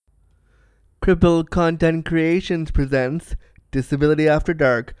Crippled Content Creations presents Disability After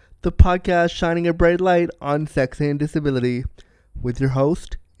Dark, the podcast shining a bright light on sex and disability, with your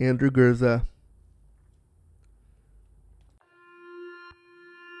host, Andrew Gurza.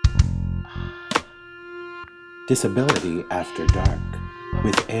 Disability After Dark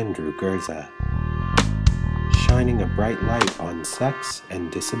with Andrew Gurza, shining a bright light on sex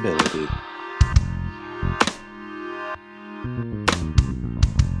and disability.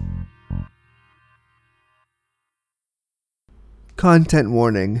 Content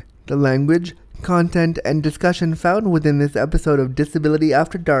warning. The language, content, and discussion found within this episode of Disability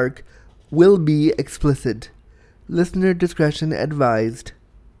After Dark will be explicit. Listener discretion advised.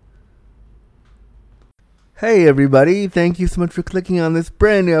 Hey everybody, thank you so much for clicking on this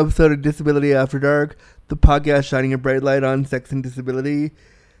brand new episode of Disability After Dark, the podcast shining a bright light on sex and disability.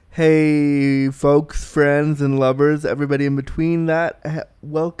 Hey folks, friends, and lovers, everybody in between that,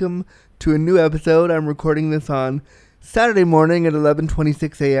 welcome to a new episode. I'm recording this on Saturday morning at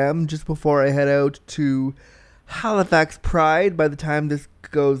 11:26 a.m., just before I head out to Halifax Pride. By the time this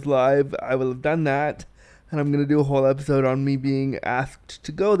goes live, I will have done that, and I'm going to do a whole episode on me being asked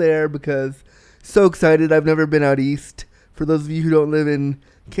to go there because so excited. I've never been out east. For those of you who don't live in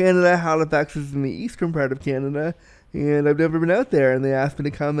Canada, Halifax is in the eastern part of Canada, and I've never been out there, and they asked me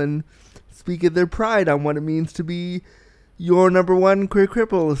to come and speak at their Pride on what it means to be your number one queer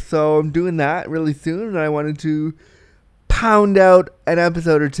cripple. So I'm doing that really soon, and I wanted to pound out an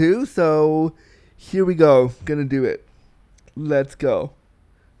episode or two, so here we go. Gonna do it. Let's go.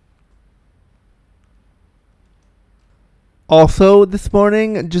 Also, this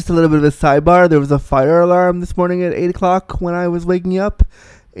morning, just a little bit of a sidebar, there was a fire alarm this morning at 8 o'clock when I was waking up.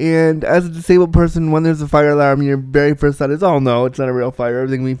 And as a disabled person, when there's a fire alarm, your very first thought is, oh no, it's not a real fire,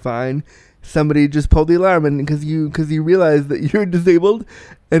 everything will be fine. Somebody just pulled the alarm, and because you realize that you're disabled,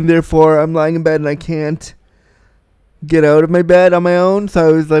 and therefore I'm lying in bed and I can't get out of my bed on my own. So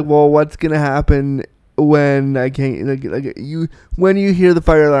I was like, well, what's gonna happen when I can't, when you hear the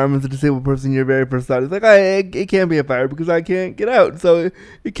fire alarm as a disabled person, your very first thought is like, it can't be a fire because I can't get out, so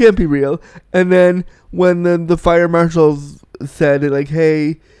it can't be real. And then when the fire marshals said, like,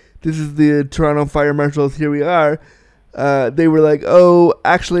 hey, this is the Toronto fire marshals, here we are, they were like, oh,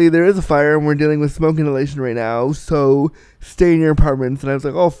 actually there is a fire and we're dealing with smoke inhalation right now, so stay in your apartments. And I was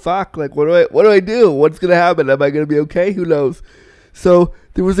like, oh fuck, like what do I do? What's gonna happen? Am I gonna be okay? Who knows? So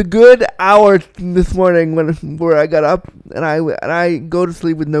there was a good hour this morning where I got up and I go to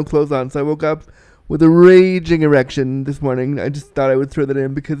sleep with no clothes on. So I woke up with a raging erection this morning. I just thought I would throw that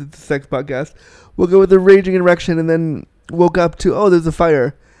in because it's a sex podcast. Woke up with a raging erection and then woke up to, oh, there's a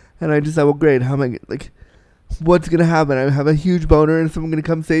fire. And I just thought, well, great, how am I, like, what's going to happen? I have a huge boner and someone going to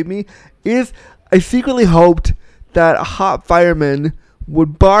come save me? I secretly hoped that a hot fireman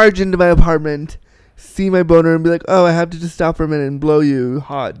would barge into my apartment, see my boner, and be like, oh, I have to just stop for a minute and blow you,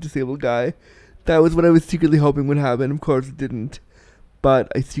 hot, disabled guy. That was what I was secretly hoping would happen. Of course it didn't,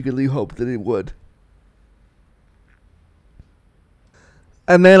 but I secretly hoped that it would.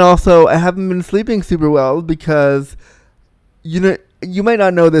 And then also, I haven't been sleeping super well because, you might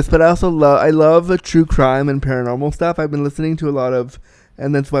not know this, but I love true crime and paranormal stuff. I've been listening to a lot of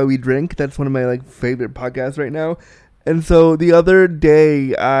And That's Why We Drink. That's one of my favorite podcasts right now. And so the other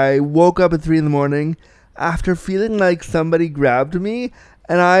day I woke up at 3 a.m. after feeling like somebody grabbed me,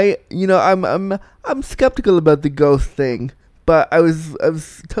 and I'm skeptical about the ghost thing, but I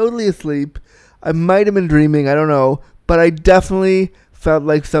was totally asleep. I might have been dreaming, I don't know, but I definitely felt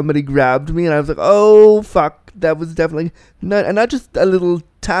like somebody grabbed me, and I was like, oh fuck, that was definitely not just a little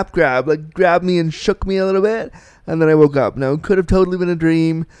tap grab, like grabbed me and shook me a little bit, and then I woke up. Now, it could have totally been a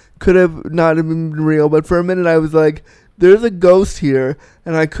dream, could have not have been real, but for a minute I was like, there's a ghost here,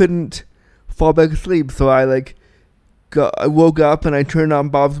 and I couldn't fall back asleep, so I woke up and I turned on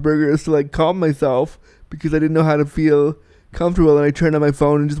Bob's Burgers to calm myself because I didn't know how to feel comfortable, and I turned on my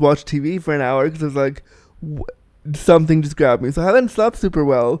phone and just watched TV for an hour because I was like, something just grabbed me. So I haven't slept super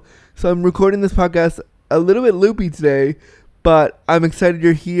well, so I'm recording this podcast a little bit loopy today, but I'm excited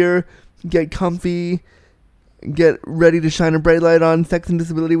you're here. Get comfy, get ready to shine a bright light on sex and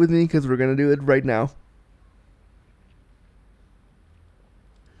disability with me, because we're going to do it right now.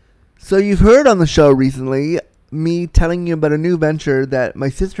 So you've heard on the show recently me telling you about a new venture that my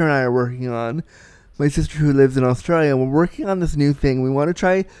sister and I are working on. My sister, who lives in Australia, we're working on this new thing. We want to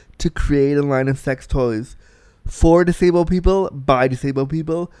try to create a line of sex toys for disabled people, by disabled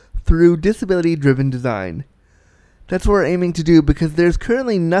people, through disability-driven design. That's what we're aiming to do, because there's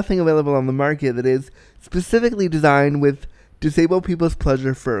currently nothing available on the market that is specifically designed with disabled people's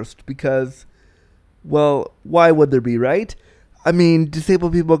pleasure first, because, well, why would there be, right? I mean,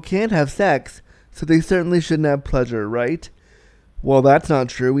 disabled people can't have sex, so they certainly shouldn't have pleasure, right? Well, that's not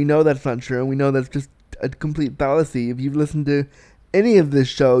true. We know that's not true, and we know that's just a complete fallacy. If you've listened to any of this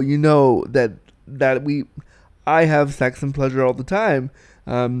show, you know that I have sex and pleasure all the time,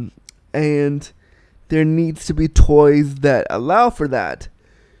 and there needs to be toys that allow for that.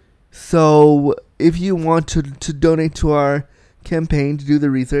 So, if you want to donate to our campaign to do the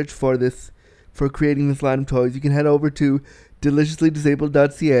research for this, for creating this line of toys, you can head over to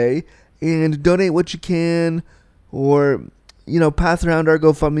deliciouslydisabled.ca and donate what you can, or pass around our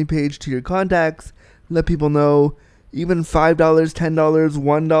GoFundMe page to your contacts. Let people know. Even $5, $10,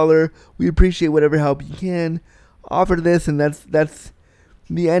 $1. We appreciate whatever help you can offer to this, and that's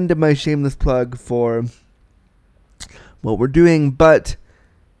the end of my shameless plug for what we're doing. But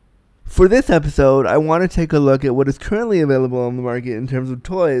for this episode, I want to take a look at what is currently available on the market in terms of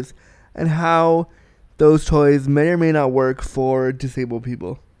toys and how those toys may or may not work for disabled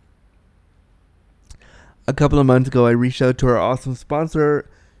people. A couple of months ago, I reached out to our awesome sponsor,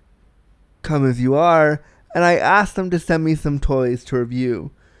 Come As You Are, and I asked them to send me some toys to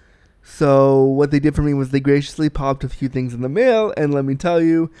review. So what they did for me was they graciously popped a few things in the mail, and let me tell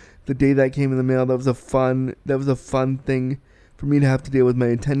you, the day that came in the mail, that was a fun thing for me to have to deal with my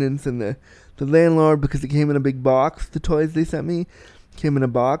attendants and the landlord, because it came in a big box. The toys they sent me came in a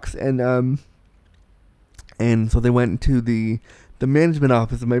box, and so they went to the management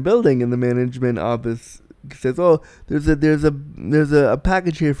office of my building, and the management office says, "Oh, there's a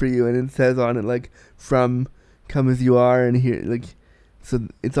package here for you," and it says on it like from Come As You Are, and here like, so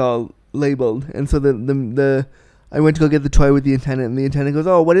it's all labeled. And so the I went to go get the toy with the attendant, and the attendant goes,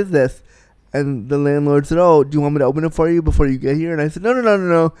 "Oh, what is this?" And the landlord said, "Oh, do you want me to open it for you before you get here?" And I said,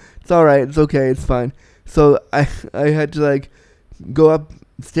 No. It's all right. It's okay. It's fine." So I had to like go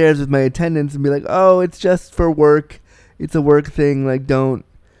upstairs with my attendants and be like, "Oh, it's just for work. It's a work thing. Like, don't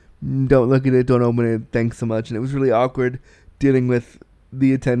look at it. Don't open it. Thanks so much." And it was really awkward dealing with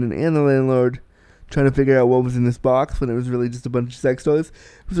the attendant and the landlord, trying to figure out what was in this box when it was really just a bunch of sex toys.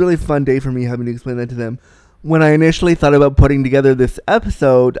 It was a really fun day for me having to explain that to them. When I initially thought about putting together this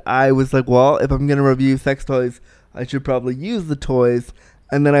episode, I was like, well, if I'm going to review sex toys, I should probably use the toys.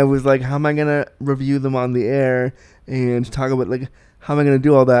 And then I was like, how am I going to review them on the air and talk about, like, how am I going to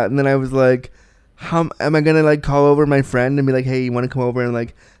do all that? And then I was like, how am I going to, like, call over my friend and be like, hey, you want to come over and,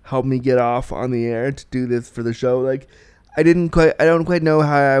 like, help me get off on the air to do this for the show? Like, I don't quite know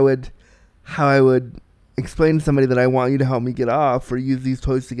how I would explain to somebody that I want you to help me get off or use these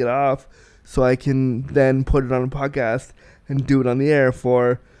toys to get off, so I can then put it on a podcast and do it on the air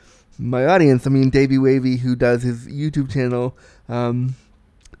for my audience. I mean, Davey Wavy, who does his YouTube channel,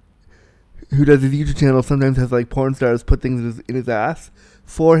 sometimes has like porn stars put things in his ass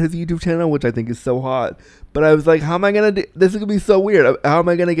for his YouTube channel, which I think is so hot. But I was like, how am I going to do this? Is going to be so weird. How am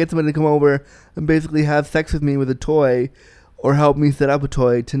I going to get somebody to come over and basically have sex with me with a toy, or help me set up a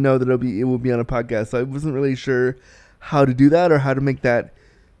toy to know that it will be on a podcast? So I wasn't really sure how to do that or how to make that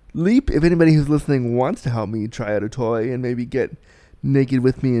leap. If anybody who's listening wants to help me try out a toy and maybe get naked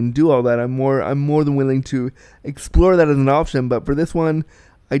with me and do all that, I'm more than willing to explore that as an option. But for this one,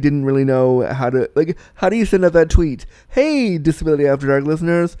 I didn't really know how to, like, how do you send out that tweet? Hey, Disability After Dark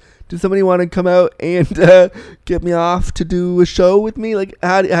listeners, does somebody want to come out and get me off to do a show with me? Like,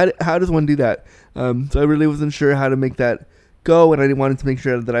 how does one do that? So I really wasn't sure how to make that go, and I wanted to make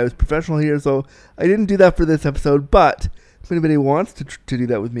sure that I was professional here, so I didn't do that for this episode. But if anybody wants to do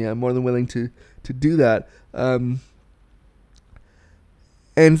that with me, I'm more than willing to do that. And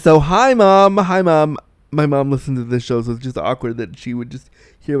so, hi mom. My mom listens to this show, so it's just awkward that she would just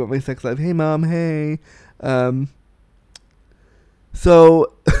hear about my sex life. Hey mom, hey.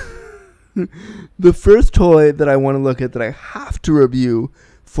 So the first toy that I want to look at, that I have to review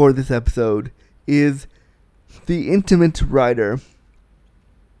for this episode, is the Intimate Rider.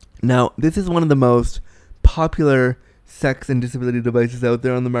 Now, this is one of the most popular sex and disability devices out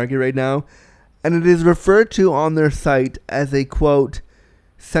there on the market right now, and it is referred to on their site as a, quote,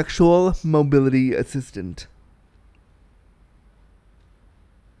 sexual mobility assistant.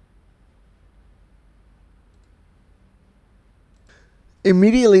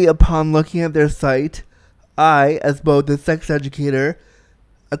 Immediately upon looking at their site, I, as both a sex educator,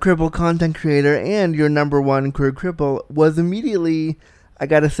 a cripple content creator, and your number one queer cripple, was immediately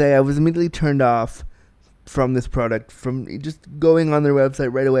turned off from this product. From just going on their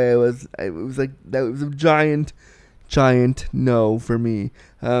website right away, it was like, that was a giant no for me.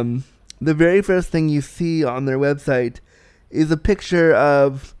 The very first thing you see on their website is a picture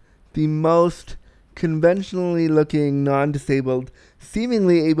of the most conventionally looking, non-disabled,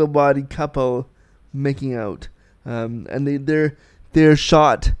 seemingly able-bodied couple making out. And they're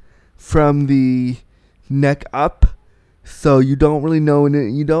shot from the neck up, so you don't really know.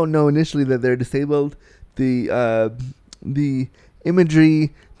 You don't know initially that they're disabled. The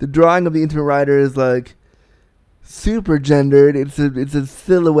imagery, the drawing of the Intimate Rider is like super gendered. It's a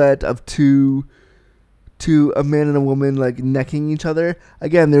silhouette of a man and a woman like necking each other.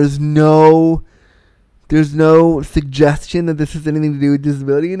 Again, there's no suggestion that this has anything to do with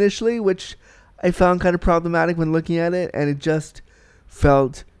disability initially, which I found kind of problematic when looking at it, and it just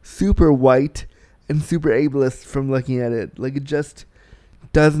felt super white and super ableist from looking at it. Like, it just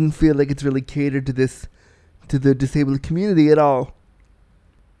doesn't feel like it's really catered to the disabled community at all.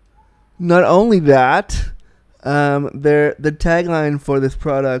 Not only that, the tagline for this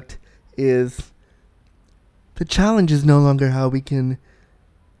product is, the challenge is no longer how we can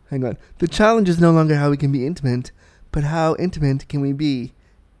hang on. The challenge is no longer how we can be intimate, but how intimate can we be?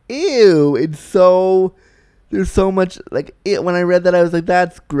 Ew, there's so much, like, when I read that, I was like,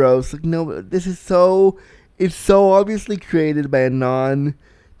 that's gross. Like, no, it's so obviously created by a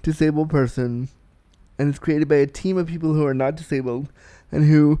non-disabled person, and it's created by a team of people who are not disabled, and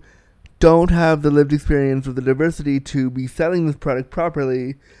who don't have the lived experience or the diversity to be selling this product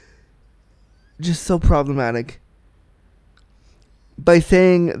properly. Just so problematic. By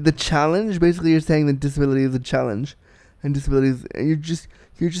saying the challenge, basically you're saying that disability is a challenge, and disabilities, and you're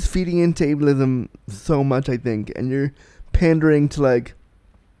just feeding into ableism so much, I think, and you're pandering to like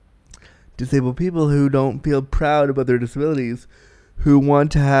disabled people who don't feel proud about their disabilities, who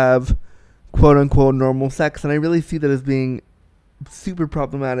want to have quote unquote normal sex, and I really see that as being super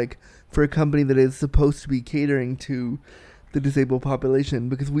problematic for a company that is supposed to be catering to the disabled population,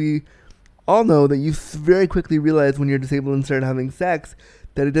 because we all know that you very quickly realize when you're disabled and start having sex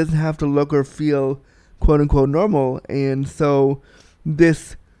that it doesn't have to look or feel quote unquote normal. And so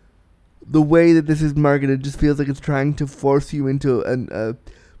the way that this is marketed just feels like it's trying to force you into a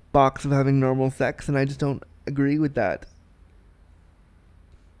box of having normal sex, and I just don't agree with that.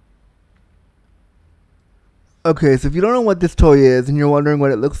 Okay, so if you don't know what this toy is and you're wondering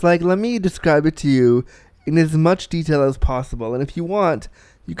what it looks like, let me describe it to you in as much detail as possible. And if you want,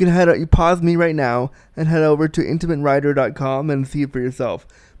 you can you pause me right now and head over to intimatewriter.com and see it for yourself.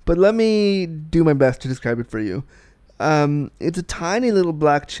 But let me do my best to describe it for you. It's a tiny little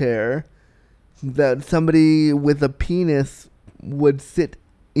black chair that somebody with a penis would sit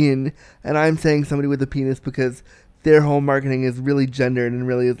in, and I'm saying somebody with a penis because their whole marketing is really gendered and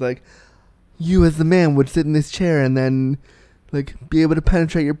really is like, you as the man would sit in this chair and then like be able to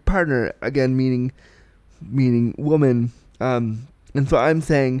penetrate your partner, again meaning woman. And so I'm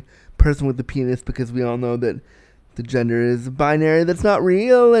saying person with the penis because we all know that the gender is binary that's not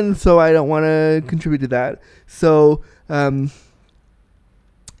real, and so I don't want to contribute to that. So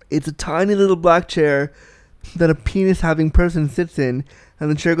it's a tiny little black chair that a penis having person sits in, and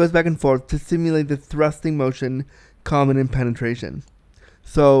the chair goes back and forth to simulate the thrusting motion common in penetration.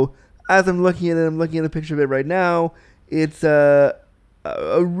 So as I'm looking at it, I'm looking at a picture of it right now. It's a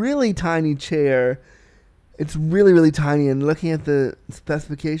really tiny chair. It's really, really tiny, and looking at the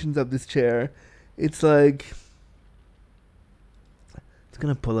specifications of this chair, it's like, it's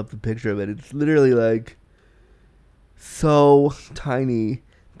gonna pull up the picture of it. It's literally like so tiny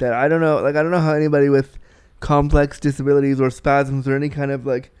that I don't know how anybody with complex disabilities or spasms or any kind of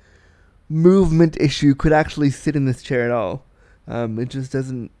like movement issue could actually sit in this chair at all. It just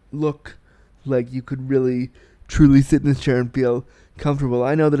doesn't look like you could really truly sit in this chair and feel comfortable.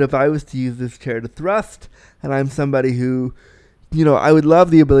 I know that if I was to use this chair to thrust, and I'm somebody who, I would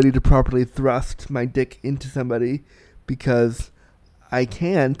love the ability to properly thrust my dick into somebody because I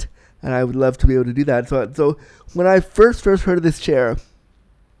can't, and I would love to be able to do that. So when I first heard of this chair,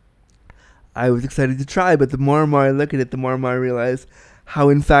 I was excited to try, but the more and more I look at it, the more and more I realize how,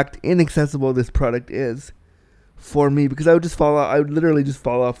 in fact, inaccessible this product is for me, because I would literally just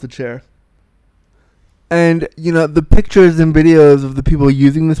fall off the chair. And, the pictures and videos of the people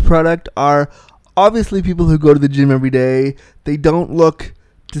using this product are obviously people who go to the gym every day. They don't look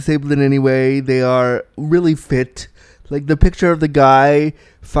disabled in any way. They are really fit. Like, the picture of the guy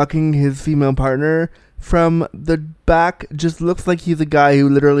fucking his female partner from the back just looks like he's a guy who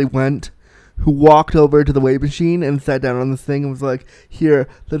literally who walked over to the weight machine and sat down on this thing and was like, here,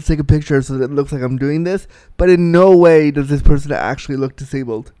 let's take a picture so that it looks like I'm doing this. But in no way does this person actually look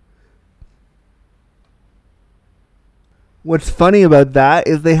disabled. What's funny about that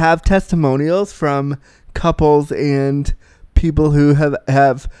is they have testimonials from couples and people who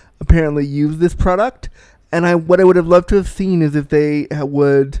have apparently used this product. And what I would have loved to have seen is if they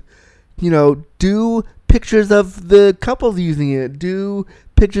would, do pictures of the couples using it, do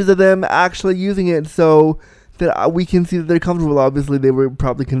pictures of them actually using it, so that we can see that they're comfortable. Obviously, they were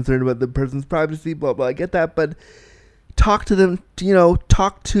probably concerned about the person's privacy, blah blah. I get that, but talk to them.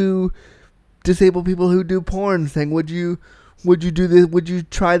 Talk to disabled people who do porn, saying, would you do this? Would you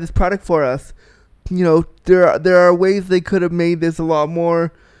try this product for us? There are ways they could have made this a lot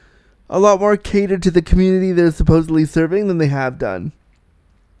more catered to the community they're supposedly serving than they have done.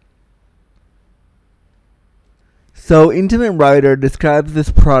 So Intimate Writer describes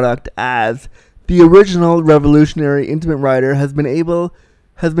this product as the original revolutionary Intimate Writer has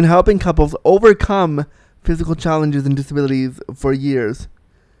been helping couples overcome physical challenges and disabilities for years.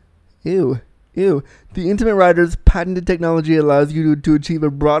 Ew. The Intimate Writer's patented technology allows you to achieve a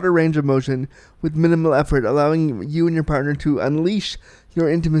broader range of motion with minimal effort, allowing you and your partner to unleash your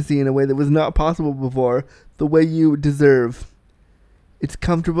intimacy in a way that was not possible before, the way you deserve. It's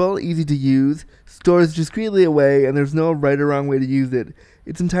comfortable, easy to use, stores discreetly away, and there's no right or wrong way to use it.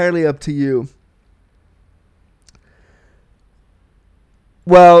 It's entirely up to you.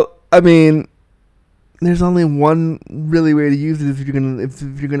 Well, I mean, there's only one really way to use it if you're gonna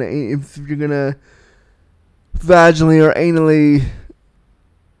vaginally or anally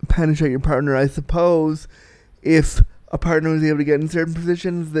penetrate your partner. I suppose if a partner was able to get in certain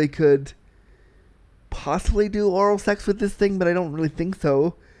positions, they could possibly do oral sex with this thing, but I don't really think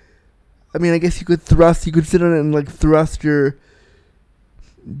so. I mean, I guess you could sit on it and thrust your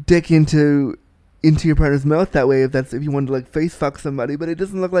dick into your partner's mouth that way if you wanted to face fuck somebody, but it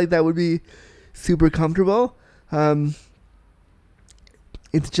doesn't look like that would be super comfortable.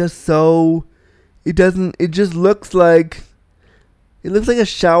 It's just so it just looks like a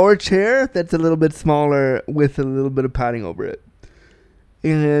shower chair that's a little bit smaller with a little bit of padding over it.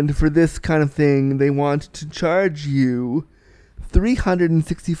 And for this kind of thing, they want to charge you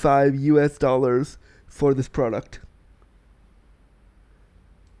 $365 for this product.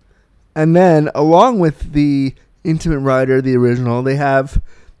 And then, along with the Intimate Writer, the original, they have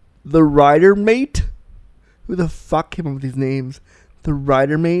the Rider Mate. Who the fuck came up with these names? The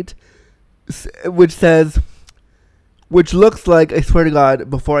Rider Mate, which looks like, I swear to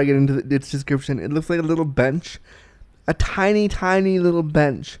God, before I get into its description, it looks like a little bench. A tiny, tiny little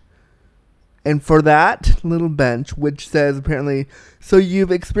bench. And for that little bench, which says apparently, so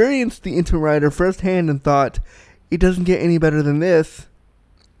you've experienced the Intimate Writer firsthand and thought, it doesn't get any better than this.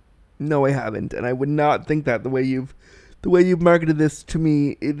 No, I haven't. And I would not think that the way you've marketed this to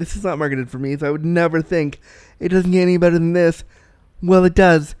me. This is not marketed for me, so I would never think it doesn't get any better than this. Well, it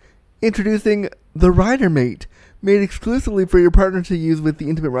does. Introducing the Rider Mate, made exclusively for your partner to use with the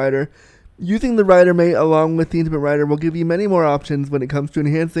Intimate Writer. Using the Rider Mate along with the Intimate Writer will give you many more options when it comes to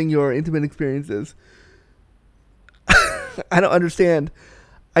enhancing your intimate experiences. I don't understand.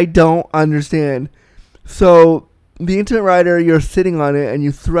 So, the Intimate Writer, you're sitting on it and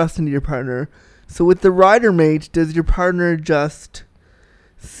you thrust into your partner. So with the Rider Mate, does your partner just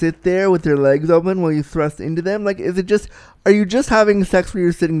sit there with their legs open while you thrust into them? Are you just having sex where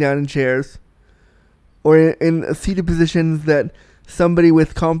you're sitting down in chairs? Or in seated positions that somebody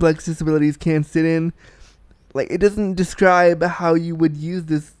with complex disabilities can't sit in? It doesn't describe how you would use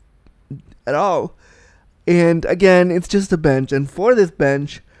this at all. And again, it's just a bench. And for this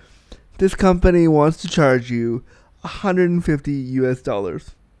bench, this company wants to charge you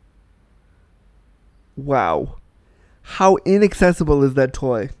 $150. Wow. How inaccessible is that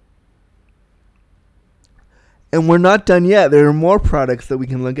toy? And we're not done yet. There are more products that we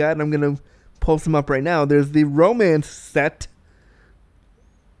can look at, and I'm going to pull some up right now. There's the Romance Set,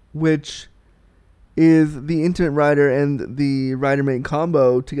 which is the Intimate Writer and the Rider Mate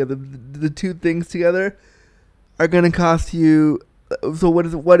combo together. The two things together are going to cost you... So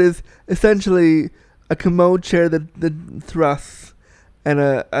what is essentially a commode chair that thrusts and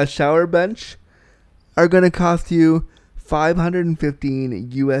a shower bench are going to cost you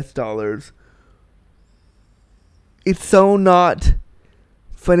 $515. It's so not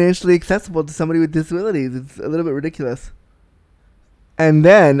financially accessible to somebody with disabilities. It's a little bit ridiculous. And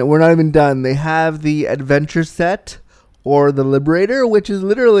then, we're not even done. They have the Adventure Set, or the Liberator, which is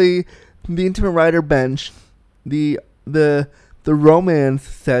literally the Intimate Writer bench, the Romance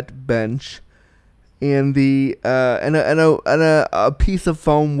Set bench, and a piece of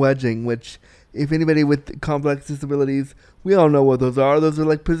foam wedging, which, if anybody with complex disabilities, we all know what those are. Those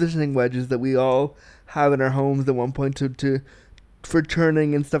are positioning wedges that we all have in our homes at one point for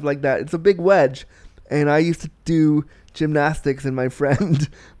turning and stuff like that. It's a big wedge. And I used to do gymnastics, and my friend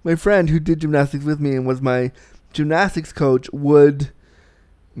who did gymnastics with me and was my gymnastics coach would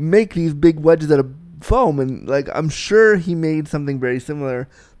make these big wedges out of foam. And I'm sure he made something very similar,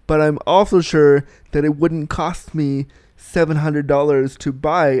 but I'm also sure that it wouldn't cost me $700 to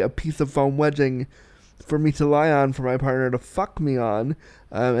buy a piece of foam wedging for me to lie on, for my partner to fuck me on,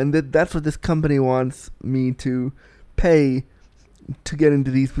 and that's what this company wants me to pay to get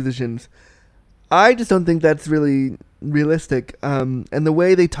into these positions. I just don't think that's really realistic. And the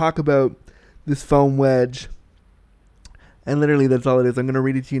way they talk about this foam wedge, and literally that's all it is. I'm going to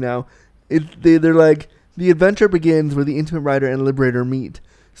read it to you now. They're like, the adventure begins where the intimate rider and liberator meet.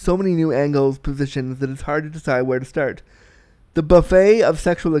 So many new angles, positions, that it's hard to decide where to start. The buffet of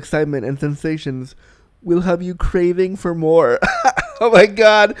sexual excitement and sensations will have you craving for more. Oh my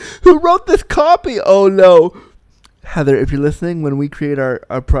god, who wrote this copy? Oh no. Heather, if you're listening, when we create our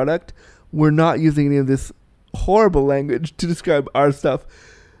product, we're not using any of this horrible language to describe our stuff.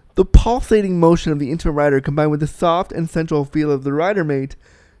 The pulsating motion of the intimate rider combined with the soft and sensual feel of the rider mate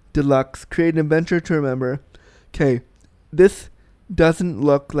deluxe create an adventure to remember. Okay, this doesn't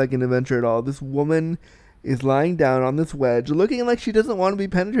look like an adventure at all. This woman is lying down on this wedge, looking like she doesn't want to be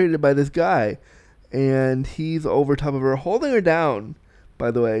penetrated by this guy. And he's over top of her, holding her down, by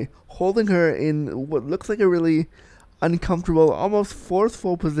the way. Holding her in what looks like a really uncomfortable, almost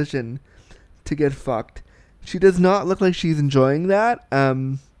forceful position to get fucked. She does not look like she's enjoying that.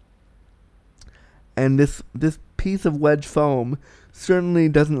 And this piece of wedge foam certainly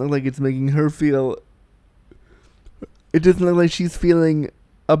doesn't look like it's making her feel... It doesn't look like she's feeling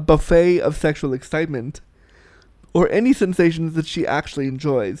a buffet of sexual excitement or any sensations that she actually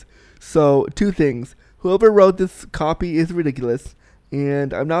enjoys. So, two things. Whoever wrote this copy is ridiculous,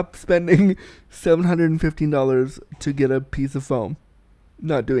 and I'm not spending $715 to get a piece of foam.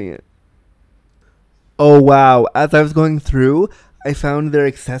 Not doing it. Oh wow, as I was going through, I found their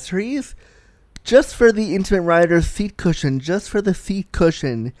accessories. Just for the intimate rider seat cushion, it's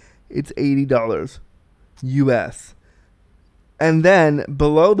 $80 US. And then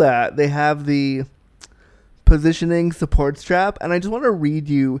below that, they have the positioning support strap, and I just want to read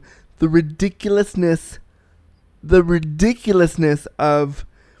you the ridiculousness of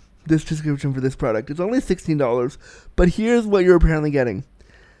this description for this product. It's only $16, but here's what you're apparently getting.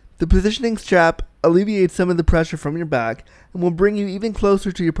 The positioning strap alleviates some of the pressure from your back and will bring you even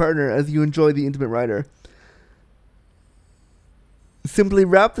closer to your partner as you enjoy the intimate rider. Simply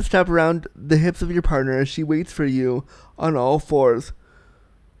wrap the strap around the hips of your partner as she waits for you on all fours.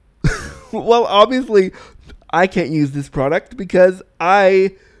 Well, obviously, I can't use this product because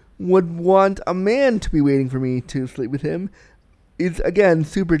I would want a man to be waiting for me to sleep with him. It's, again,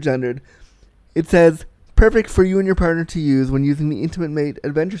 super gendered. It says, perfect for you and your partner to use when using the Intimate Mate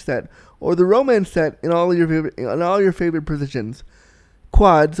Adventure Set or the Romance Set in all your favorite positions.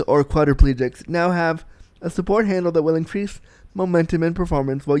 Quads, or quadriplegics, now have a support handle that will increase momentum and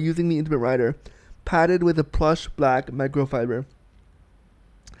performance while using the Intimate Rider, padded with a plush black microfiber.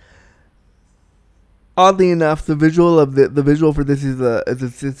 Oddly enough, the visual for this is a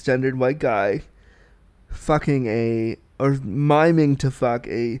cisgendered white guy miming to fuck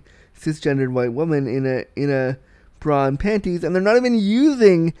a cisgendered white woman in a bra and panties, and they're not even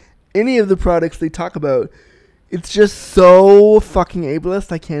using any of the products they talk about. It's just so fucking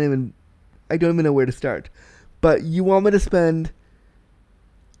ableist. I don't even know where to start. But you want me to spend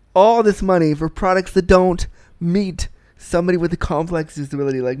all this money for products that don't meet somebody with a complex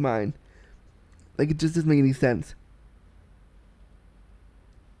disability like mine? Like, it just doesn't make any sense.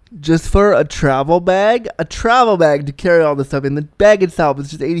 Just for a travel bag to carry all this stuff in. The bag itself is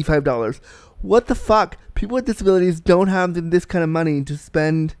just $85. What the fuck? People with disabilities don't have this kind of money to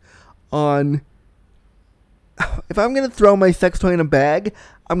spend on... If I'm going to throw my sex toy in a bag,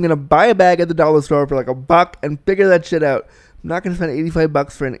 I'm going to buy a bag at the dollar store for like $1 and figure that shit out. I'm not going to spend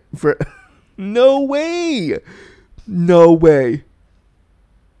 $85 for No way! No way.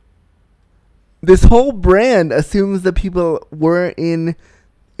 This whole brand assumes that people were in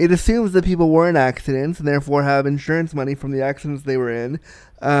accidents and therefore have insurance money from the accidents they were in.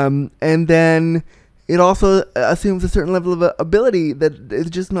 And then it also assumes a certain level of ability that is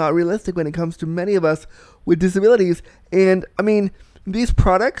just not realistic when it comes to many of us with disabilities. And, I mean, these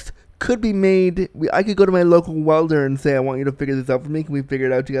products could be made... I could go to my local welder and say, I want you to figure this out for me. Can we figure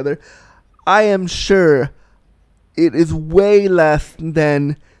it out together? I am sure it is way less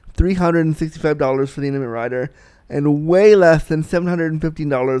than $365 for the Intimate Rider and way less than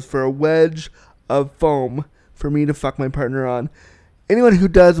 $715 for a wedge of foam for me to fuck my partner on. Anyone who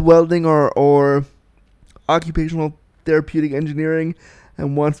does welding or occupational therapeutic engineering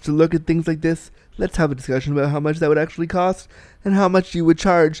and wants to look at things like this, let's have a discussion about how much that would actually cost and how much you would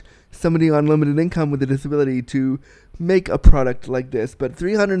charge somebody on limited income with a disability to make a product like this. But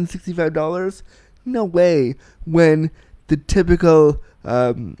 $365? No way. When the typical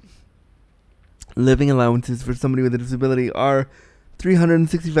living allowances for somebody with a disability are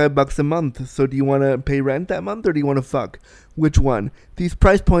 $365 a month. So do you want to pay rent that month or do you want to fuck? Which one? These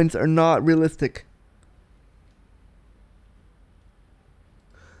price points are not realistic.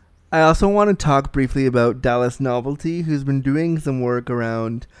 I also want to talk briefly about Dallas Novelty, who's been doing some work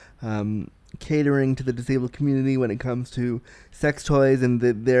around catering to the disabled community when it comes to sex toys, and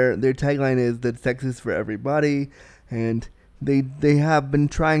their tagline is that sex is for everybody, and they have been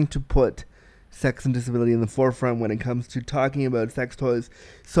trying to put sex and disability in the forefront when it comes to talking about sex toys.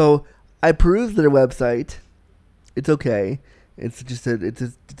 So I perused their website. It's okay. It's just it's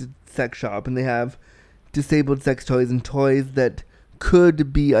a sex shop, and they have disabled sex toys and toys that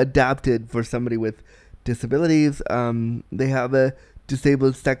could be adapted for somebody with disabilities. They have a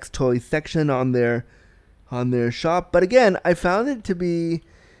disabled sex toy section on their shop, but again, I found it to be,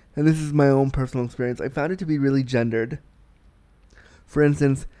 and this is my own personal experience, I found it to be really gendered. For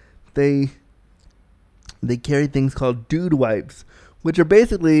instance, they carry things called dude wipes, which are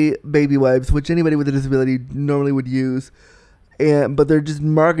basically baby wipes, which anybody with a disability normally would use, but they're just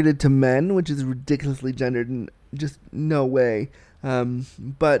marketed to men, which is ridiculously gendered and just no way.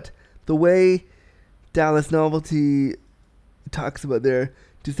 But the way Dallas Novelty talks about their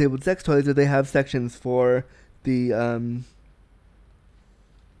disabled sex toys is they have sections for the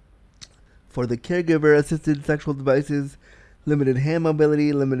caregiver assisted sexual devices, limited hand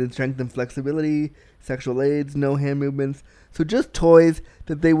mobility, limited strength and flexibility, sexual aids, no hand movements. So just toys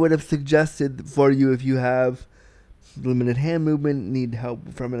that they would have suggested for you if you have limited hand movement, need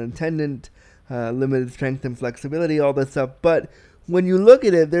help from an attendant, limited strength and flexibility, all that stuff. But when you look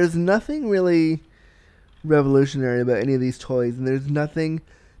at it, there's nothing really revolutionary about any of these toys, and there's nothing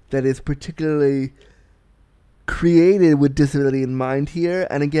that is particularly created with disability in mind here.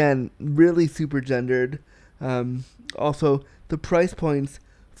 And again, really super gendered. Also, the price points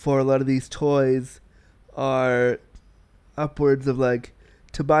for a lot of these toys are upwards of, like,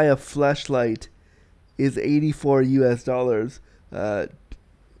 to buy a fleshlight is $84 US,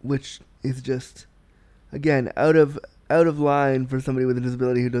 which is just, again, out of line for somebody with a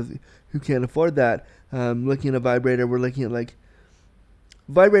disability who can't afford that. Looking at a vibrator, we're looking at, like,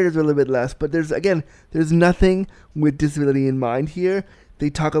 vibrators are a little bit less, but there's nothing with disability in mind here. They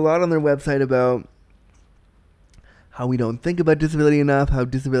talk a lot on their website about how we don't think about disability enough, how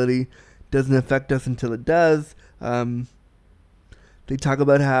disability doesn't affect us until it does. They talk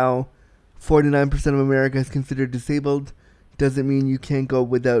about how 49% of America is considered disabled. Doesn't mean you can't go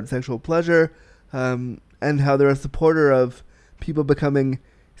without sexual pleasure. And how they're a supporter of people becoming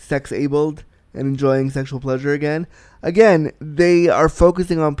sex-abled and enjoying sexual pleasure again. Again, they are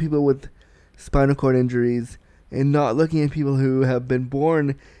focusing on people with spinal cord injuries and not looking at people who have been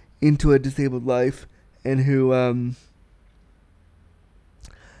born into a disabled life and who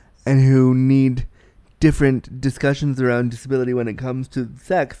need different discussions around disability when it comes to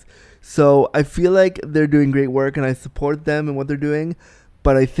sex. So I feel like they're doing great work, and I support them and what they're doing,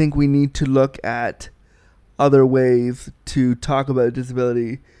 but I think we need to look at other ways to talk about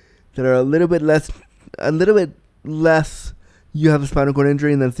disability that are a little bit less you have a spinal cord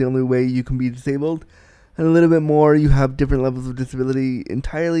injury and that's the only way you can be disabled, and a little bit more you have different levels of disability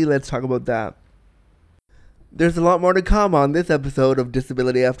entirely. Let's talk about that. There's a lot more to come on this episode of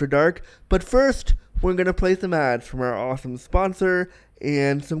Disability After Dark, but first we're going to play some ads from our awesome sponsor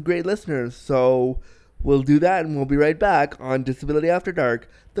and some great listeners. So we'll do that, and we'll be right back on Disability After Dark,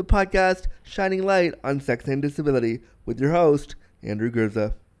 the podcast shining light on sex and disability, with your host, Andrew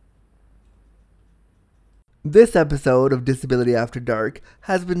Gurza. This episode of Disability After Dark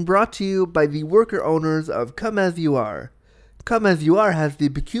has been brought to you by the worker owners of Come As You Are. Come As You Are has the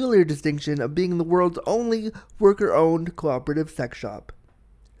peculiar distinction of being the world's only worker-owned cooperative sex shop.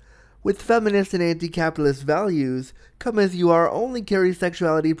 With feminist and anti-capitalist values, Come As You Are only carries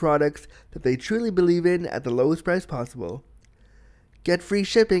sexuality products that they truly believe in at the lowest price possible. Get free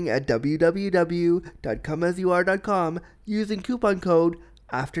shipping at www.comeasyouare.com using coupon code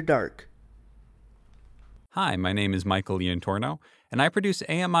AFTERDARK. Hi, my name is Michael Iantorno, and I produce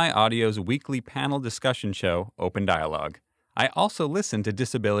AMI Audio's weekly panel discussion show, Open Dialogue. I also listen to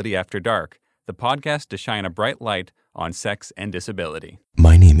Disability After Dark, the podcast to shine a bright light on sex and disability.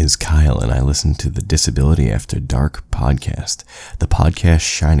 My name is Kyle, and I listen to the Disability After Dark podcast, the podcast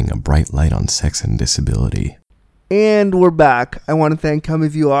shining a bright light on sex and disability. And we're back. I want to thank Come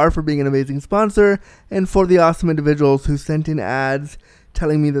As You Are for being an amazing sponsor, and for the awesome individuals who sent in ads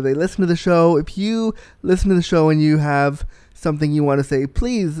telling me that they listen to the show. If you listen to the show and you have something you want to say,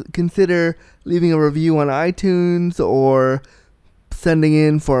 please consider leaving a review on iTunes, or sending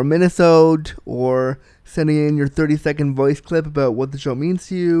in for a minisode, or sending in your 30-second voice clip about what the show means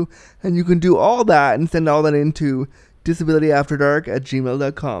to you. And you can do all that and send all that into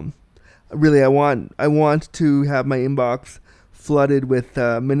disabilityafterdark@gmail.com. Really, I want to have my inbox flooded with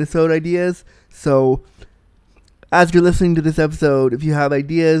Minnesota ideas. So as you're listening to this episode, if you have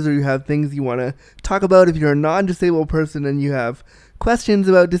ideas or you have things you want to talk about, if you're a non-disabled person and you have questions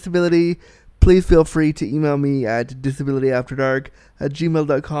about disability, please feel free to email me at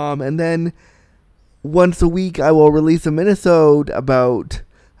disabilityafterdark@gmail.com. And then once a week, I will release a minisode about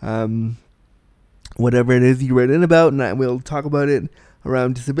whatever it is you write in about, and I will talk about it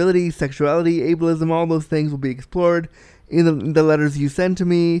around disability, sexuality, ableism. All those things will be explored in the letters you send to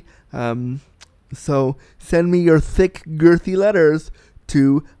me. So send me your thick, girthy letters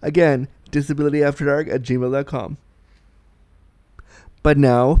to, again, disabilityafterdark@gmail.com. But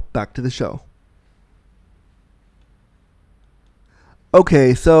now, back to the show.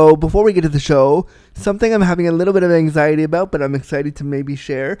 Okay, so before we get to the show, something I'm having a little bit of anxiety about, but I'm excited to maybe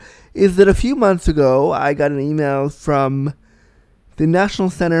share, is that a few months ago, I got an email from the National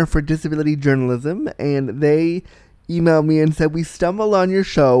Center for Disability Journalism, and they emailed me and said, "We stumbled on your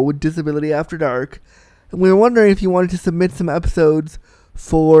show with Disability After Dark, and we were wondering if you wanted to submit some episodes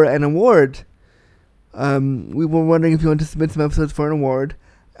for an award." We were wondering if you wanted to submit some episodes for an award,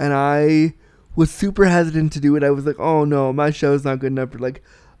 and I was super hesitant to do it. I was like, "Oh no, my show is not good enough."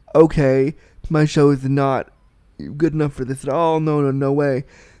 Okay, my show is not good enough for this at all. No way.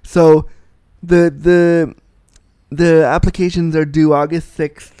 So the applications are due August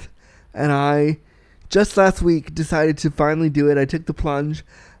 6th, and I just last week decided to finally do it. I took the plunge,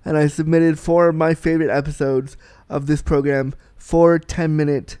 and I submitted 4 of my favorite episodes of this program, 4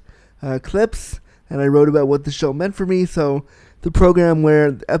 10-minute clips, and I wrote about what the show meant for me. So the program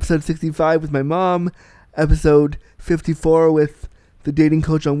where episode 65 with my mom, episode 54 with the dating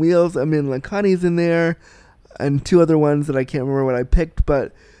coach on wheels, Amin Lakhani's in there, and 2 other ones that I can't remember what I picked,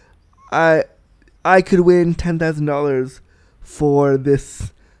 but I could win $10,000 for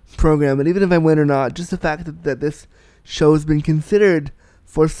this program. And even if I win or not, just the fact that this show has been considered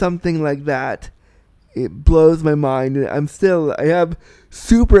for something like that, it blows my mind. And I have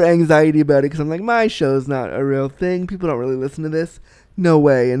super anxiety about it, because I'm like, my show's not a real thing. People don't really listen to this. No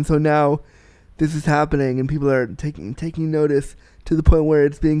way. And so now this is happening, and people are taking notice to the point where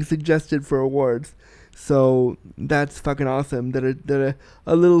it's being suggested for awards. So that's fucking awesome that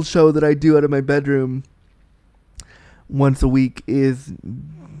a little show that I do out of my bedroom once a week is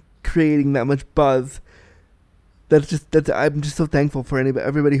creating that much buzz. I'm just so thankful for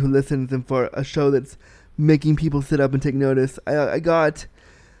everybody who listens, and for a show that's making people sit up and take notice. I got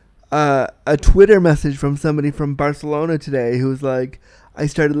a Twitter message from somebody from Barcelona today who's like, "I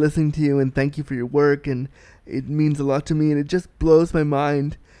started listening to you and thank you for your work, and it means a lot to me." And it just blows my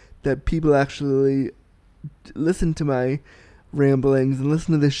mind that people actually listen to my ramblings and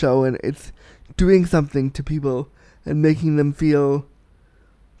listen to this show, and it's doing something to people and making them feel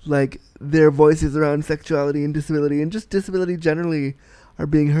like their voices around sexuality and disability, and just disability generally, are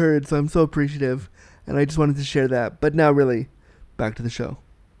being heard. So I'm so appreciative, and I just wanted to share that. But now really, back to the show.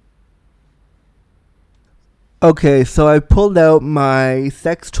 Okay, so I pulled out my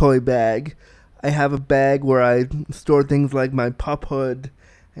sex toy bag. I have a bag where I store things like my pop hood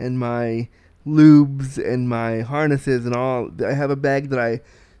and my lubes and my harnesses and all. I have a bag that I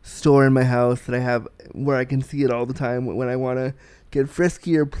store in my house that I have where I can see it all the time when I want to get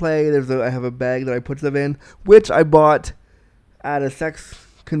frisky or play. I have a bag that I put stuff in, which I bought at a sex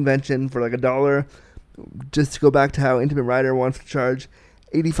convention for like $1. Just to go back to how Intimate Rider wants to charge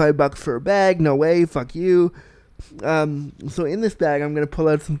 $85 for a bag. No way, fuck you. So in this bag, I'm going to pull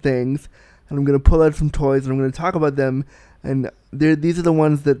out some things, and I'm going to pull out some toys, and I'm going to talk about them. And these are the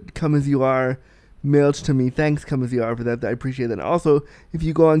ones that Come As You Are mailed to me. Thanks, Come As You Are, for that. I appreciate that. Also, if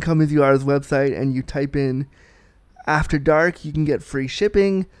you go on Come As You Are's website and you type in After Dark, you can get free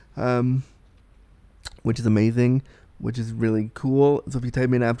shipping, which is amazing, which is really cool. So if you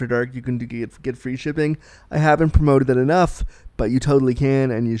type in After Dark, you can get free shipping. I haven't promoted that enough, but you totally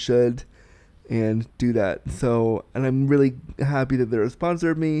can, and you should, and do that. So, and I'm really happy that they're a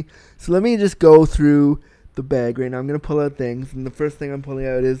sponsor of me. So let me just go through the bag right now. I'm going to pull out things, and the first thing I'm pulling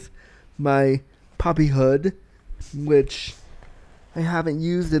out is my poppy hood, which I haven't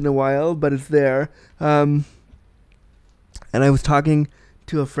used in a while, but it's there. And I was talking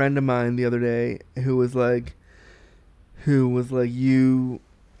to a friend of mine the other day who was like, you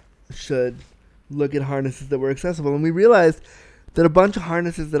should look at harnesses that were accessible. And we realized that a bunch of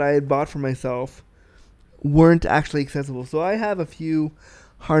harnesses that I had bought for myself weren't actually accessible. So I have a few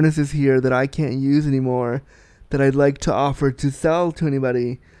harnesses here that I can't use anymore that I'd like to offer to sell to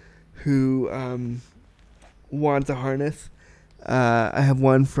anybody who wants a harness. I have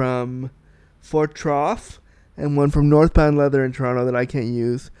one from Fort Trough, and one from Northbound Leather in Toronto that I can't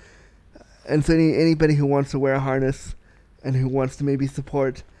use. And so anybody who wants to wear a harness and who wants to maybe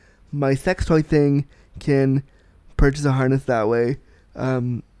support my sex toy thing can purchase a harness that way.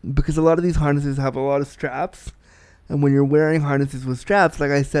 Because a lot of these harnesses have a lot of straps. And when you're wearing harnesses with straps,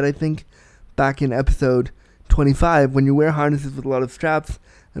 like I said, I think back in episode 25, when you wear harnesses with a lot of straps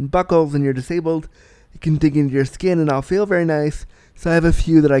and buckles and you're disabled, it can dig into your skin and not feel very nice. So I have a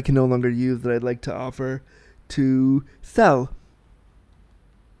few that I can no longer use that I'd like to offer to sell.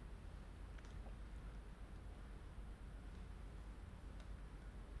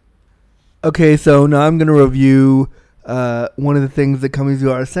 Okay, so now I'm going to review one of the things that Companies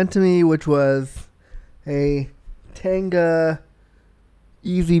are sent to me, which was a Tenga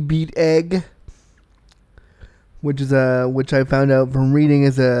Easy Beat Egg, which I found out from reading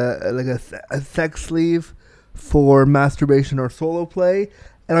is a sex sleeve for masturbation or solo play,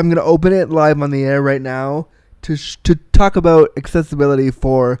 and I'm gonna open it live on the air right now to talk about accessibility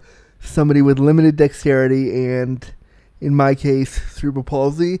for somebody with limited dexterity and, in my case, cerebral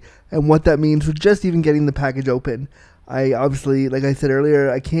palsy, and what that means for just even getting the package open. I obviously, like I said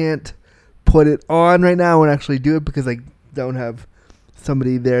earlier, I can't put it on right now and actually do it because I don't have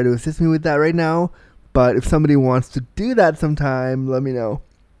somebody there to assist me with that right now. But if somebody wants to do that sometime, let me know.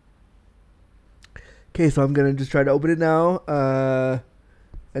 Okay, so I'm going to just try to open it now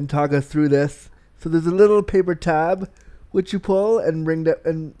and talk us through this. So there's a little paper tab which you pull and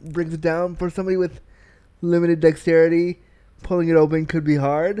brings it down. For somebody with limited dexterity, pulling it open could be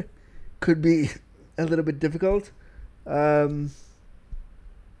hard, could be a little bit difficult. And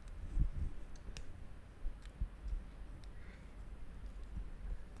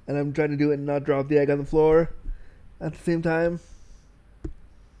I'm trying to do it and not drop the egg on the floor at the same time.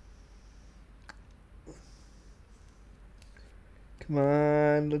 Come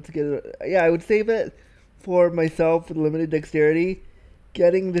on, let's get it. Yeah, I would save it for myself with limited dexterity.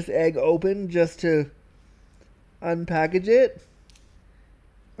 Getting this egg open just to unpackage it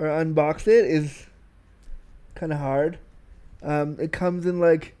or unbox it is kind of hard. It comes in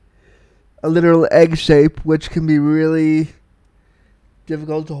like a literal egg shape, which can be really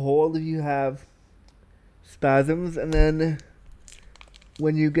difficult to hold if you have spasms. And then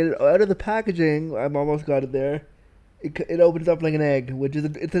when you get it out of the packaging, I've almost got it there. It opens up like an egg, which is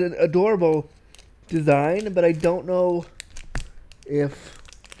it's an adorable design, but I don't know if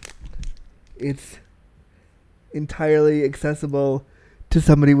it's entirely accessible to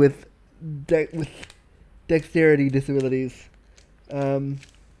somebody with dexterity disabilities. And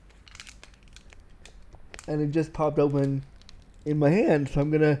it just popped open in my hand, so I'm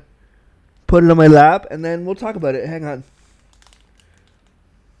gonna put it on my lap and then we'll talk about it. Hang on.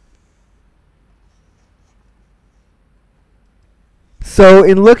 So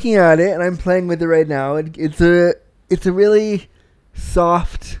in looking at it, and I'm playing with it right now, it's a really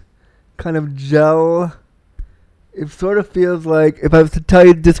soft kind of gel. It sort of feels like, if I was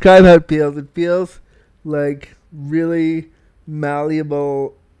to describe how it feels like really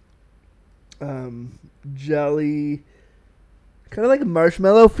malleable jelly, kind of like a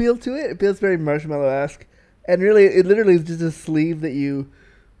marshmallow feel to it. It feels very marshmallow-esque. And really, it literally is just a sleeve that you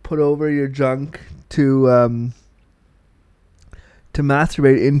put over your junk to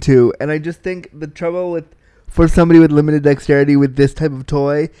masturbate into. And I just think the trouble for somebody with limited dexterity with this type of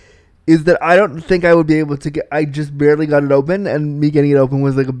toy is that I don't think I would be able to I just barely got it open, and me getting it open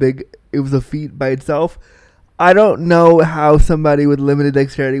was like it was a feat by itself. I don't know how somebody with limited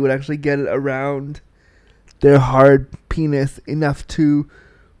dexterity would actually get it around their hard penis enough to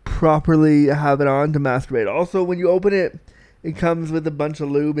properly have it on to masturbate. Also, when you open it, it comes with a bunch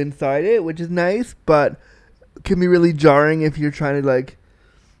of lube inside it, which is nice, but can be really jarring if you're trying to like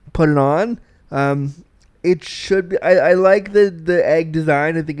put it on. It should be. I like the egg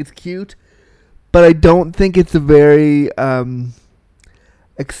design. I think it's cute, but I don't think it's a very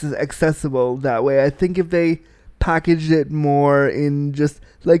accessible that way. I think if they packaged it more in just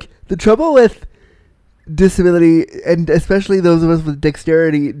like the trouble with disability, and especially those of us with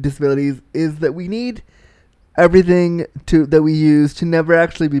dexterity disabilities, is that we need everything that we use to never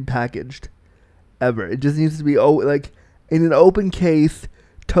actually be packaged ever. It just needs to be like in an open case,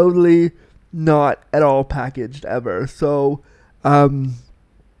 totally not at all packaged ever. So I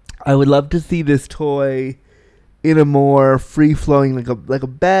would love to see this toy in a more free-flowing, like a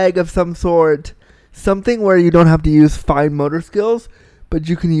bag of some sort, something where you don't have to use fine motor skills, but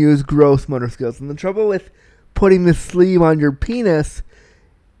you can use gross motor skills. And the trouble with putting the sleeve on your penis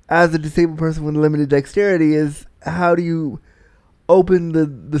as a disabled person with limited dexterity is, how do you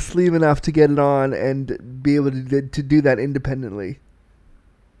open the sleeve enough to get it on and be able to do that independently?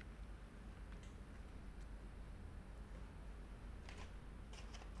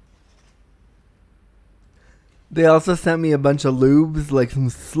 They also sent me a bunch of lubes, like some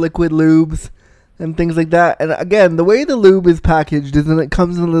liquid lubes and things like that. And again, the way the lube is packaged is that it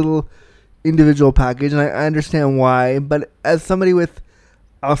comes in a little individual package, and I understand why. But as somebody with,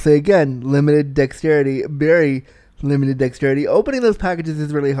 I'll say again, limited dexterity, very limited dexterity, opening those packages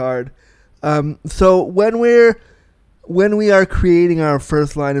is really hard. So when we are creating our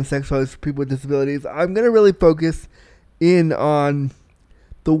first line of sex toys for people with disabilities, I'm going to really focus in on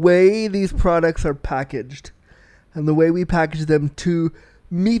the way these products are packaged and the way we package them to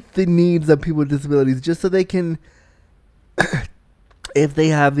meet the needs of people with disabilities, just so they can, if they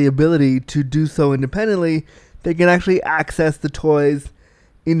have the ability to do so independently, they can actually access the toys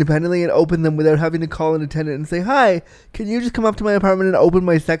independently and open them without having to call an attendant and say, "Hi, can you just come up to my apartment and open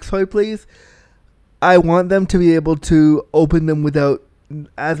my sex toy, please?" I want them to be able to open them without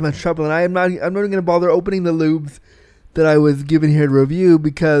as much trouble. And I'm not going to bother opening the lubes that I was given here to review,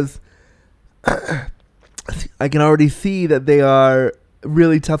 because I can already see that they are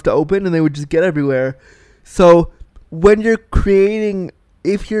really tough to open and they would just get everywhere. So when you're creating,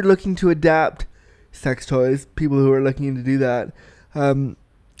 if you're looking to adapt sex toys, people who are looking to do that,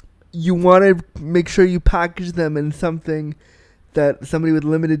 you want to make sure you package them in something that somebody with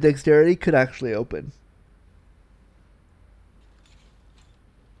limited dexterity could actually open.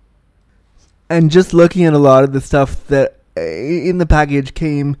 And just looking at a lot of the stuff that in the package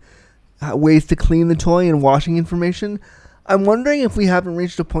came ways to clean the toy and washing information, I'm wondering if we haven't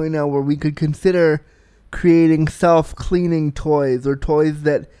reached a point now where we could consider creating self-cleaning toys, or toys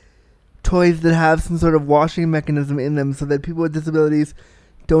that have some sort of washing mechanism in them, so that people with disabilities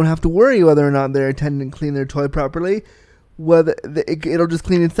don't have to worry whether or not their attendant clean their toy properly. Whether it'll just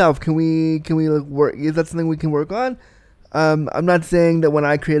clean itself. Can we work? Is that something we can work on? I'm not saying that when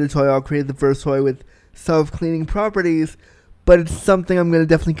I create a toy, I'll create the first toy with self-cleaning properties, but it's something I'm going to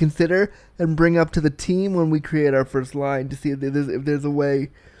definitely consider and bring up to the team when we create our first line, to see if there's a way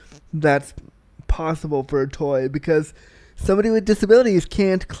that's possible for a toy, because somebody with disabilities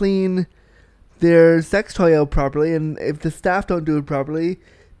can't clean their sex toy out properly, and if the staff don't do it properly,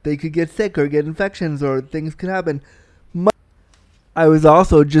 they could get sick or get infections, or things could happen. I was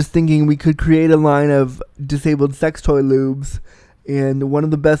also just thinking we could create a line of disabled sex toy lubes, and one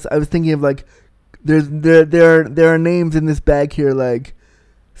of the best, I was thinking of, like, there are names in this bag here like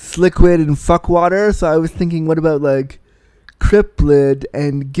Sliquid and Fuckwater, so I was thinking, what about like Criplid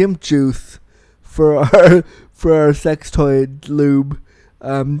and Gimp Juice for our sex toy lube?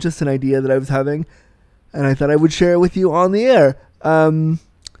 Just an idea that I was having, and I thought I would share it with you on the air.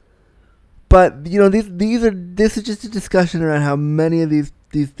 But this is just a discussion around how many of these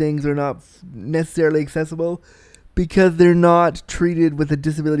things are not necessarily accessible because they're not treated with a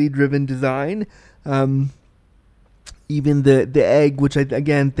disability-driven design. Even the egg, which I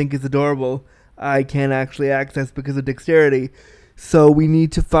again think is adorable, I can't actually access because of dexterity. So we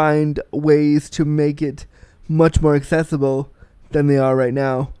need to find ways to make it much more accessible than they are right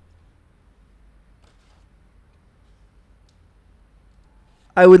now.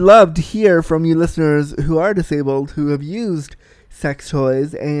 I would love to hear from you listeners who are disabled, who have used sex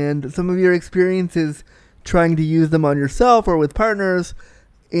toys, and some of your experiences trying to use them on yourself or with partners,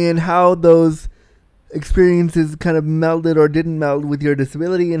 and how those experiences kind of melded or didn't meld with your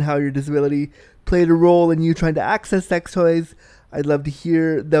disability, and how your disability played a role in you trying to access sex toys. I'd love to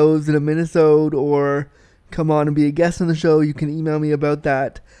hear those in a minisode, or come on and be a guest on the show. You can email me about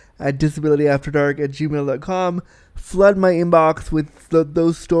that at disabilityafterdark@gmail.com. Flood my inbox with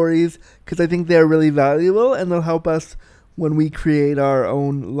those stories, because I think they're really valuable, and they'll help us when we create our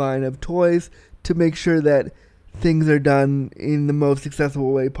own line of toys to make sure that things are done in the most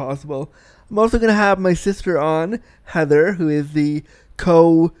accessible way possible. I'm also going to have my sister on, Heather, who is the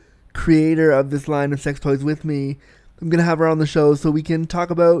co-creator of this line of sex toys with me. I'm going to have her on the show so we can talk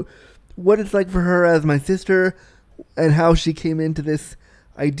about what it's like for her as my sister, and how she came into this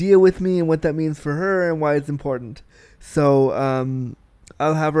idea with me, and what that means for her, and why it's important. So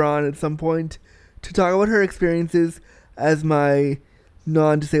I'll have her on at some point to talk about her experiences as my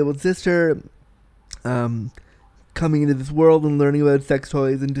non-disabled sister, coming into this world and learning about sex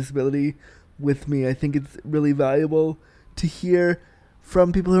toys and disability with me. I think it's really valuable to hear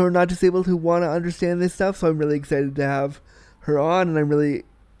from people who are not disabled who want to understand this stuff. So I'm really excited to have her on, and I'm really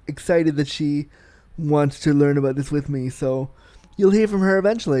excited that she wants to learn about this with me. So you'll hear from her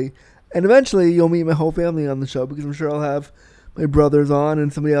eventually. And eventually you'll meet my whole family on the show, because I'm sure I'll have my brothers on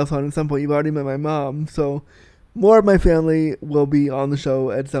and somebody else on at some point. You've already met my mom, so more of my family will be on the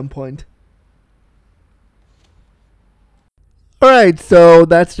show at some point. Alright, so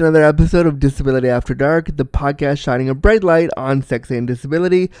that's another episode of Disability After Dark, the podcast shining a bright light on sex and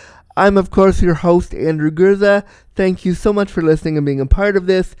disability. I'm, of course, your host, Andrew Gurza. Thank you so much for listening and being a part of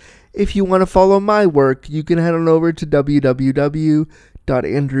this. If you want to follow my work, you can head on over to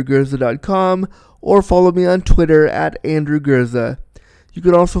www.andrewgurza.com or follow me on Twitter at Andrew Gurza. You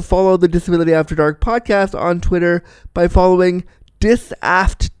can also follow the Disability After Dark podcast on Twitter by following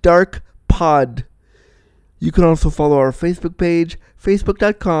DisAftDarkPod. You can also follow our Facebook page,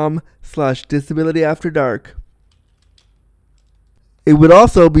 facebook.com/disabilityafterdark. It would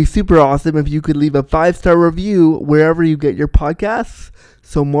also be super awesome if you could leave a 5-star review wherever you get your podcasts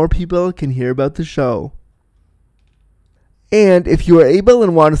so more people can hear about the show. And if you are able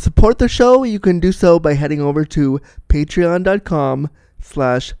and want to support the show, you can do so by heading over to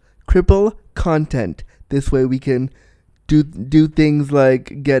patreon.com/cripplecontent. This way we can do things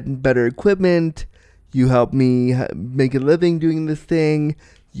like get better equipment. You help me make a living doing this thing.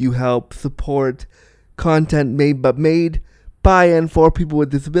 You help support content made by and for people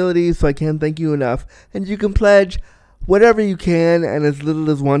with disabilities, so I can't thank you enough. And you can pledge whatever you can and as little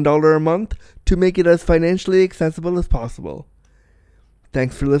as $1 a month to make it as financially accessible as possible.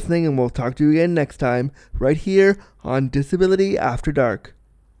 Thanks for listening, and we'll talk to you again next time, right here on Disability After Dark.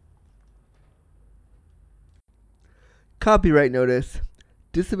 Copyright notice.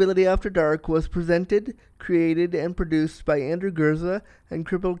 Disability After Dark was presented, created, and produced by Andrew Gurza and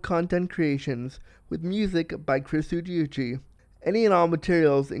Crippled Content Creations, with music by Chris Ujiuchi. Any and all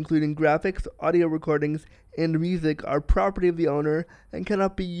materials, including graphics, audio recordings, and music, are property of the owner and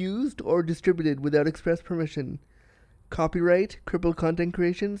cannot be used or distributed without express permission. Copyright Crippled Content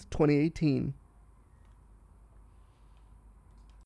Creations 2018.